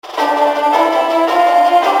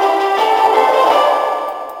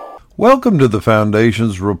Welcome to the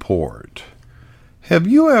Foundation's report. Have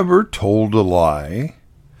you ever told a lie?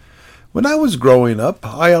 When I was growing up,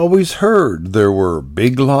 I always heard there were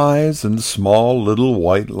big lies and small little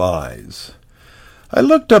white lies. I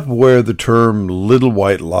looked up where the term little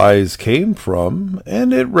white lies came from,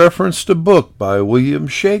 and it referenced a book by William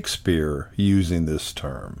Shakespeare using this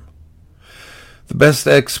term. The best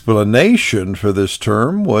explanation for this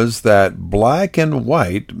term was that black and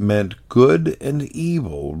white meant good and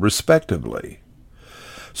evil, respectively.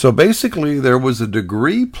 So basically, there was a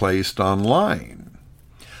degree placed on lying.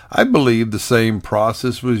 I believe the same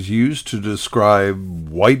process was used to describe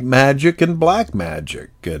white magic and black magic,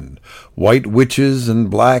 and white witches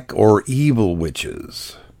and black or evil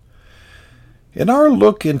witches. In our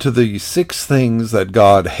look into the 6 things that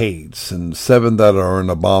God hates and 7 that are an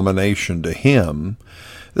abomination to him,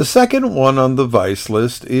 the second one on the vice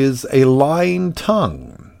list is a lying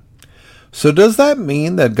tongue. So does that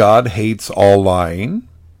mean that God hates all lying?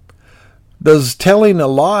 Does telling a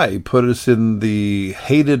lie put us in the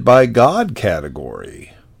hated by God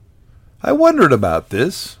category? I wondered about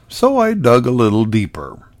this, so I dug a little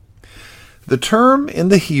deeper. The term in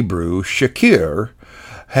the Hebrew, shakir,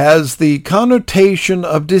 has the connotation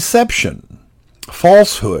of deception,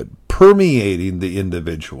 falsehood permeating the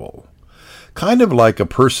individual. Kind of like a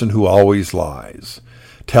person who always lies.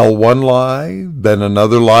 Tell one lie, then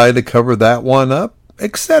another lie to cover that one up,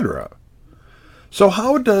 etc. So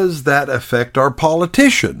how does that affect our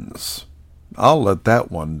politicians? I'll let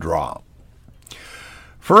that one drop.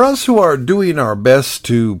 For us who are doing our best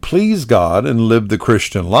to please God and live the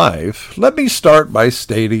Christian life, let me start by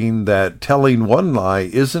stating that telling one lie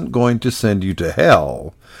isn't going to send you to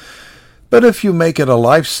hell. But if you make it a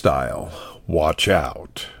lifestyle, watch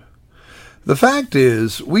out. The fact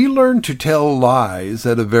is, we learn to tell lies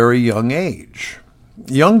at a very young age.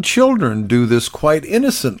 Young children do this quite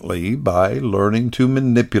innocently by learning to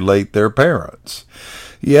manipulate their parents.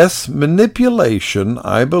 Yes, manipulation,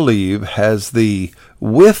 I believe, has the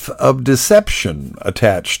whiff of deception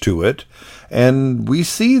attached to it, and we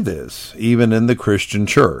see this even in the Christian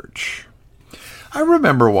church. I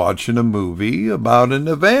remember watching a movie about an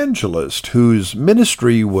evangelist whose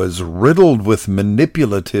ministry was riddled with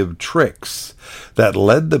manipulative tricks that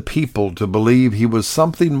led the people to believe he was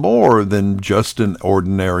something more than just an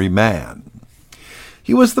ordinary man.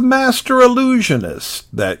 He was the master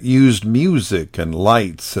illusionist that used music and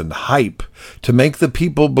lights and hype to make the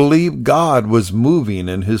people believe God was moving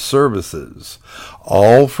in his services,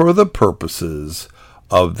 all for the purposes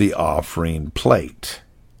of the offering plate.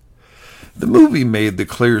 The movie made the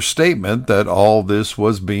clear statement that all this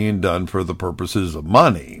was being done for the purposes of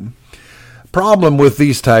money. Problem with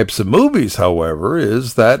these types of movies, however,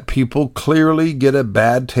 is that people clearly get a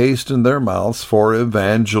bad taste in their mouths for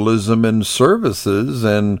evangelism and services,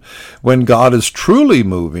 and when God is truly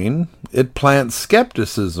moving, it plants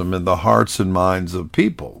skepticism in the hearts and minds of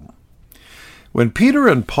people. When Peter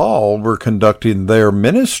and Paul were conducting their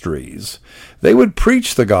ministries, they would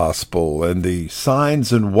preach the gospel, and the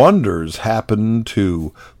signs and wonders happened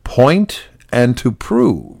to point and to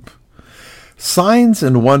prove. Signs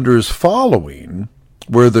and wonders following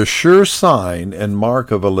were the sure sign and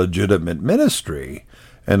mark of a legitimate ministry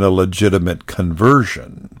and a legitimate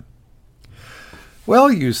conversion.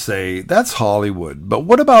 Well, you say, that's Hollywood, but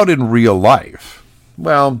what about in real life?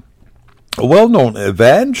 Well, a well-known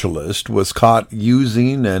evangelist was caught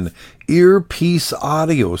using an earpiece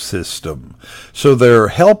audio system so their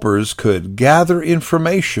helpers could gather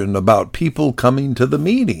information about people coming to the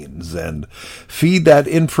meetings and feed that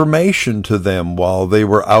information to them while they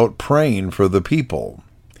were out praying for the people.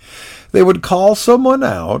 They would call someone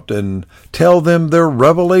out and tell them their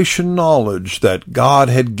revelation knowledge that God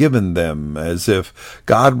had given them, as if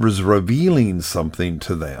God was revealing something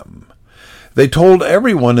to them. They told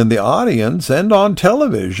everyone in the audience and on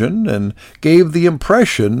television and gave the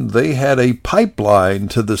impression they had a pipeline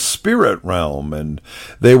to the spirit realm and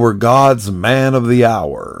they were God's man of the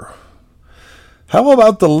hour. How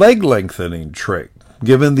about the leg lengthening trick,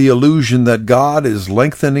 given the illusion that God is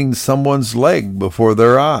lengthening someone's leg before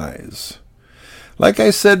their eyes? Like I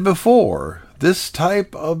said before, this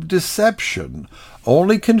type of deception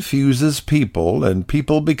only confuses people, and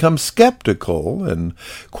people become skeptical and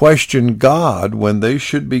question God when they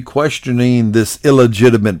should be questioning this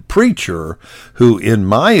illegitimate preacher who, in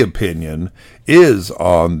my opinion, is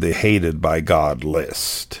on the hated by God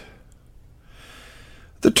list.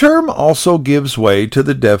 The term also gives way to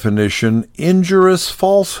the definition injurious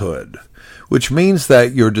falsehood, which means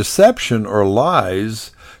that your deception or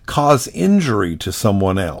lies cause injury to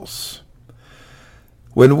someone else.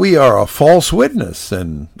 when we are a false witness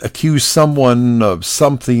and accuse someone of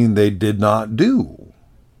something they did not do?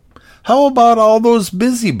 How about all those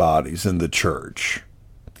busybodies in the church?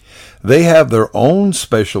 They have their own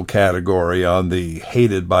special category on the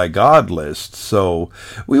hated by God list, so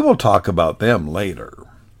we will talk about them later.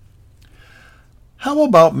 How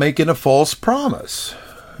about making a false promise?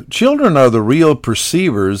 Children are the real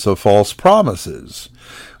perceivers of false promises.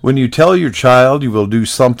 When you tell your child you will do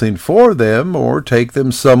something for them or take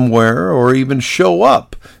them somewhere or even show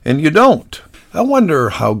up, and you don't. I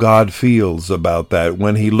wonder how God feels about that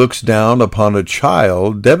when he looks down upon a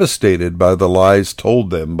child devastated by the lies told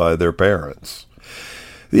them by their parents.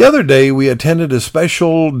 The other day we attended a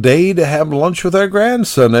special day to have lunch with our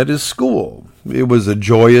grandson at his school. It was a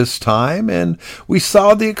joyous time, and we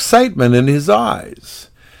saw the excitement in his eyes.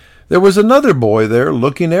 There was another boy there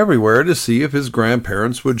looking everywhere to see if his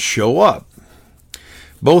grandparents would show up.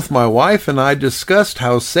 Both my wife and I discussed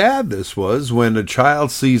how sad this was when a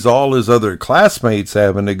child sees all his other classmates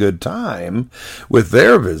having a good time with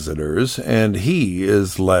their visitors and he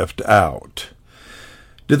is left out.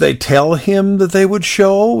 Did they tell him that they would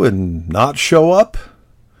show and not show up?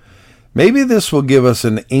 Maybe this will give us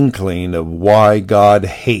an inkling of why God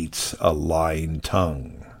hates a lying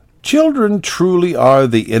tongue. Children truly are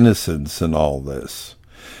the innocents in all this.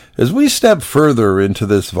 As we step further into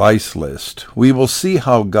this vice list, we will see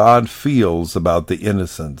how God feels about the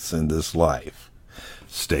innocents in this life.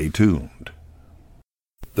 Stay tuned.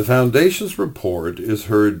 The Foundation's report is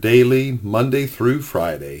heard daily, Monday through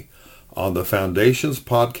Friday, on the Foundation's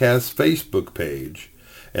podcast Facebook page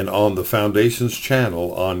and on the Foundation's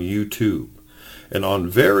channel on YouTube and on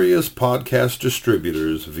various podcast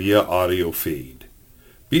distributors via audio feed.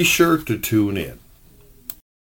 Be sure to tune in.